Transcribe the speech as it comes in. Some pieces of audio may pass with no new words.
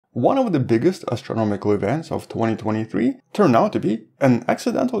one of the biggest astronomical events of 2023 turned out to be an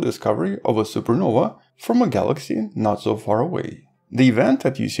accidental discovery of a supernova from a galaxy not so far away. The event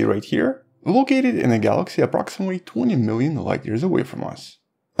that you see right here, located in a galaxy approximately 20 million light-years away from us.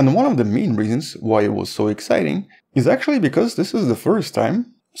 And one of the main reasons why it was so exciting is actually because this is the first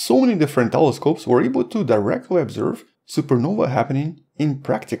time so many different telescopes were able to directly observe supernova happening in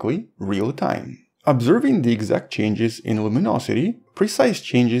practically real time. Observing the exact changes in luminosity, precise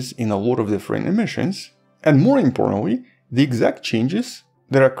changes in a lot of different emissions, and more importantly, the exact changes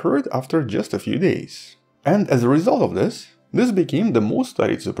that occurred after just a few days. And as a result of this became the most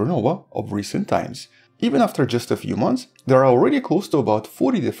studied supernova of recent times. Even after just a few months, there are already close to about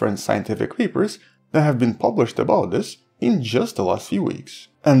 40 different scientific papers that have been published about this in just the last few weeks.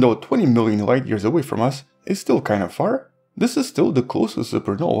 And though 20 million light-years away from us is still kind of far, this is still the closest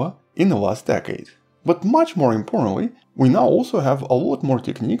supernova in the last decade. But much more importantly, we now also have a lot more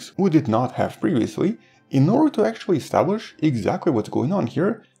techniques we did not have previously in order to actually establish exactly what's going on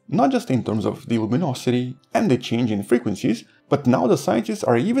here, not just in terms of the luminosity and the change in frequencies, but now the scientists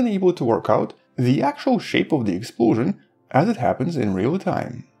are even able to work out the actual shape of the explosion as it happens in real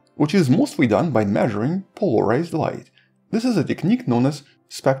time, which is mostly done by measuring polarized light. This is a technique known as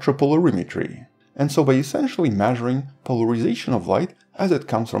spectropolarimetry. And so by essentially measuring polarization of light as it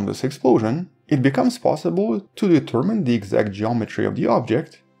comes from this explosion, it becomes possible to determine the exact geometry of the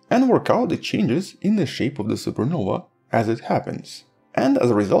object and work out the changes in the shape of the supernova as it happens. And as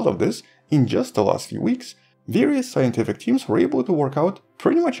a result of this, in just the last few weeks, various scientific teams were able to work out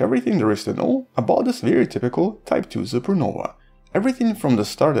pretty much everything there is to know about this very typical Type II supernova. Everything from the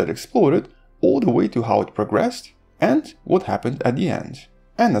star that exploded all the way to how it progressed and what happened at the end.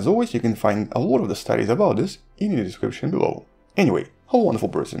 And as always, you can find a lot of the studies about this in the description below. Anyway, hello wonderful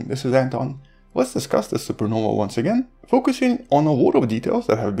person, this is Anton. Let's discuss the supernova once again, focusing on a lot of details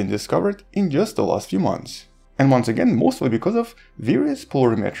that have been discovered in just the last few months. And once again, mostly because of various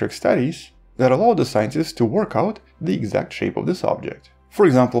polarimetric studies that allow the scientists to work out the exact shape of this object. For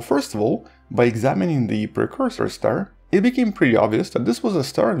example, first of all, by examining the Precusor star, it became pretty obvious that this was a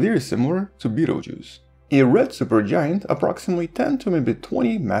star very similar to Betelgeuse. A red supergiant approximately 10 to maybe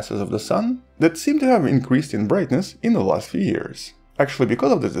 20 masses of the Sun that seemed to have increased in brightness in the last few years. Actually,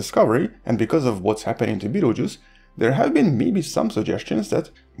 because of this discovery and because of what's happening to Betelgeuse, there have been maybe some suggestions that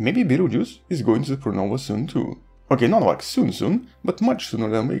maybe Betelgeuse is going to supernova soon too. Okay, not like soon, but much sooner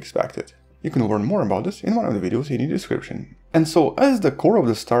than we expected. You can learn more about this in one of the videos in the description. And so, as the core of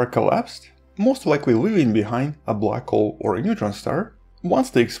the star collapsed, most likely leaving behind a black hole or a neutron star,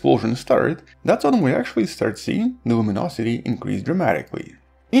 once the explosion started, that's when we actually start seeing the luminosity increase dramatically.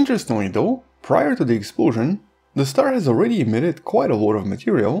 Interestingly though, prior to the explosion, the star has already emitted quite a lot of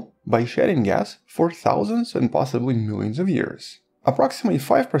material by shedding gas for thousands and possibly millions of years. Approximately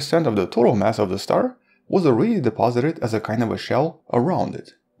 5% of the total mass of the star was already deposited as a kind of a shell around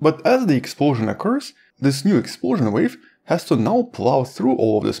it. But as the explosion occurs, this new explosion wave has to now plow through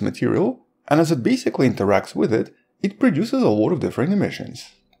all of this material, and as it basically interacts with it, it produces a lot of different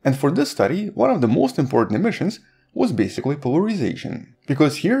emissions. And for this study, one of the most important emissions was basically polarization.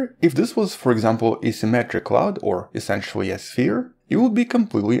 Because here, if this was, for example, a symmetric cloud or essentially a sphere, it would be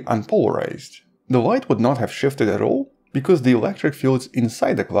completely unpolarized. The light would not have shifted at all because the electric fields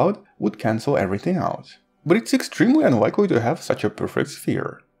inside the cloud would cancel everything out. But it's extremely unlikely to have such a perfect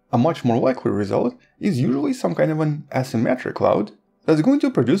sphere. A much more likely result is usually some kind of an asymmetric cloud that's going to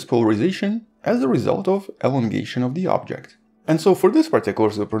produce polarization as a result of elongation of the object. And so for this particular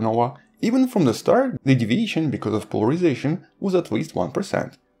supernova, even from the start, the deviation because of polarization was at least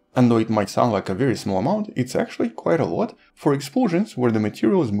 1%. And though it might sound like a very small amount, it's actually quite a lot for explosions where the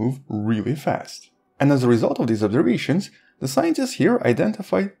materials move really fast. And as a result of these observations, the scientists here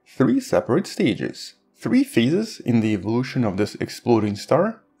identified 3 separate stages, 3 phases in the evolution of this exploding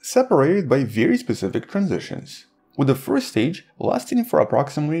star, separated by very specific transitions, with the first stage lasting for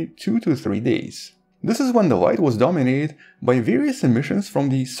approximately 2 to 3 days. This is when the light was dominated by various emissions from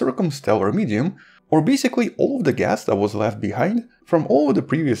the circumstellar medium, or basically all of the gas that was left behind from all of the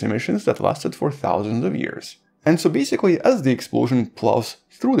previous emissions that lasted for thousands of years. And so basically, as the explosion plows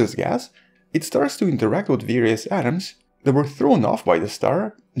through this gas, it starts to interact with various atoms that were thrown off by the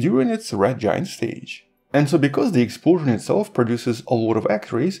star during its red giant stage. And so because the explosion itself produces a lot of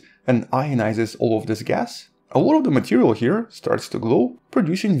X-rays and ionizes all of this gas, a lot of the material here starts to glow,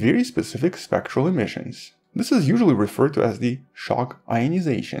 producing very specific spectral emissions. This is usually referred to as the shock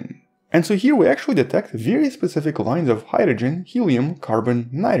ionization. And so here we actually detect very specific lines of hydrogen, helium, carbon,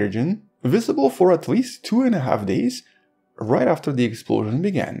 nitrogen, visible for at least 2.5 days right after the explosion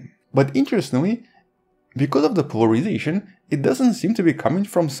began. But interestingly, because of the polarization, it doesn't seem to be coming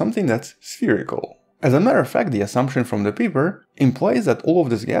from something that's spherical. As a matter of fact, the assumption from the paper implies that all of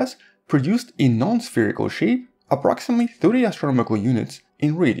this gas produced a non-spherical shape approximately 30 astronomical units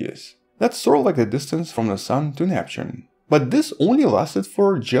in radius. That's sort of like the distance from the Sun to Neptune. But this only lasted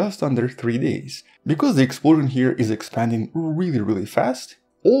for just under 3 days. Because the explosion here is expanding really fast,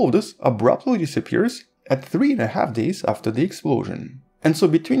 all of this abruptly disappears at 3.5 days after the explosion. And so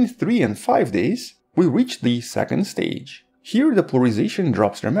between 3 and 5 days, we reach the second stage. Here the polarization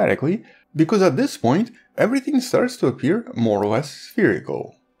drops dramatically, because at this point everything starts to appear more or less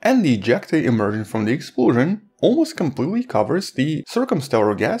spherical. And the ejecta emerging from the explosion almost completely covers the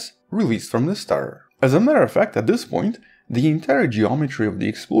circumstellar gas released from the star. As a matter of fact, at this point, the entire geometry of the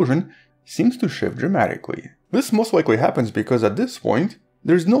explosion seems to shift dramatically. This most likely happens because at this point,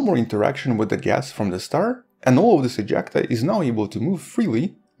 there's no more interaction with the gas from the star, and all of this ejecta is now able to move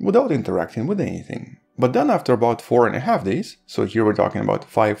freely without interacting with anything. But then after about 4.5 days, so here we're talking about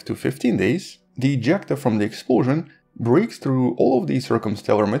 5 to 15 days, the ejecta from the explosion breaks through all of the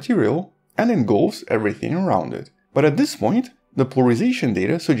circumstellar material and engulfs everything around it. But at this point, the polarization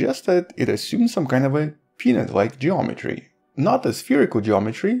data suggests that it assumes some kind of a peanut-like geometry, not the spherical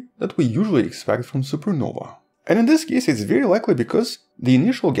geometry that we usually expect from supernova. And in this case, it's very likely because the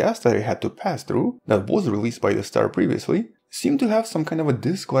initial gas that it had to pass through, that was released by the star previously, seemed to have some kind of a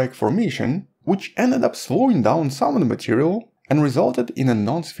disc-like formation, which ended up slowing down some of the material and resulted in a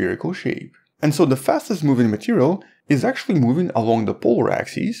non-spherical shape. And so the fastest moving material is actually moving along the polar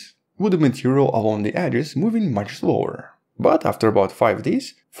axes, with the material along the edges moving much slower. But after about 5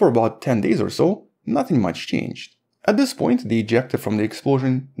 days, for about 10 days or so, nothing much changed. At this point, the ejecta from the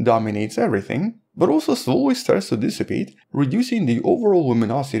explosion dominates everything, but also slowly starts to dissipate, reducing the overall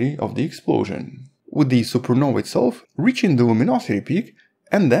luminosity of the explosion, with the supernova itself reaching the luminosity peak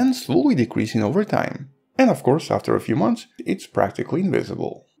and then slowly decreasing over time. And of course, after a few months, it's practically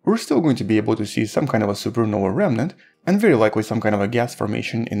invisible. We're still going to be able to see some kind of a supernova remnant, and very likely some kind of a gas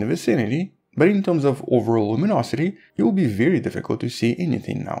formation in the vicinity, but in terms of overall luminosity, it will be very difficult to see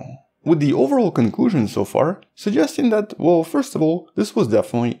anything now. With the overall conclusion so far suggesting that, well, first of all, this was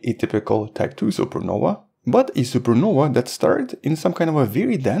definitely a typical Type 2 supernova, but a supernova that started in some kind of a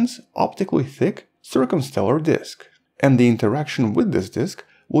very dense, optically thick circumstellar disk. And the interaction with this disk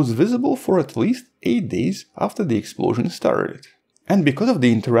was visible for at least 8 days after the explosion started. And because of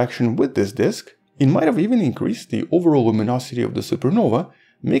the interaction with this disk, it might have even increased the overall luminosity of the supernova,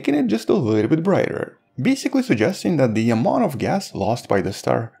 making it just a little bit brighter. Basically suggesting that the amount of gas lost by the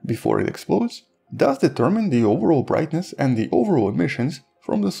star before it explodes does determine the overall brightness and the overall emissions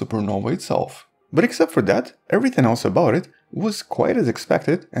from the supernova itself. But except for that, everything else about it was quite as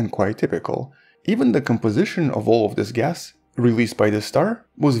expected and quite typical. Even the composition of all of this gas released by the star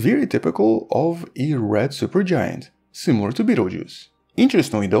was very typical of a red supergiant, similar to Betelgeuse.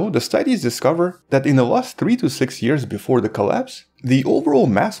 Interestingly though, the studies discover that in the last 3 to 6 years before the collapse, the overall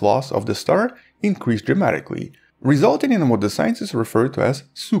mass loss of the star increased dramatically, resulting in what the scientists refer to as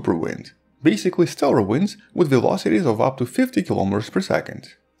superwind, basically stellar winds with velocities of up to 50 km per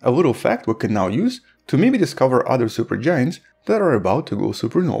second. A little fact we can now use to maybe discover other supergiants that are about to go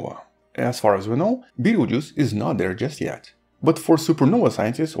supernova. As far as we know, Betelgeuse is not there just yet. But for supernova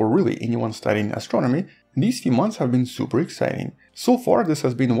scientists, or really anyone studying astronomy, these few months have been super exciting. So far, this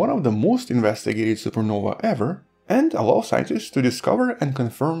has been one of the most investigated supernova ever, and allows scientists to discover and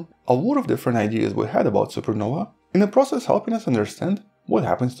confirm a lot of different ideas we had about supernova, in the process helping us understand what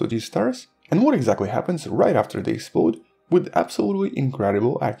happens to these stars and what exactly happens right after they explode with absolutely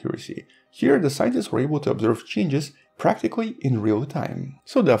incredible accuracy. Here, the scientists were able to observe changes practically in real time.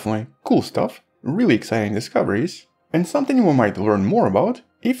 So definitely cool stuff, really exciting discoveries, and something we might learn more about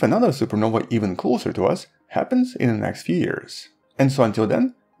if another supernova even closer to us happens in the next few years. And so until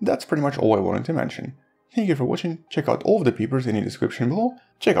then, that's pretty much all I wanted to mention. Thank you for watching, check out all of the papers in the description below,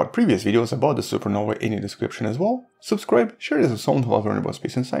 check out previous videos about the supernova in the description as well, subscribe, share this with someone who loves learning about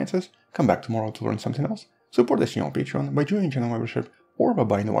space and sciences, come back tomorrow to learn something else, support the channel on Patreon by joining channel membership or by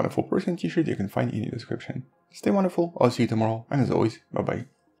buying the Wonderful Person t-shirt you can find in the description. Stay wonderful, I'll see you tomorrow, and as always, bye bye.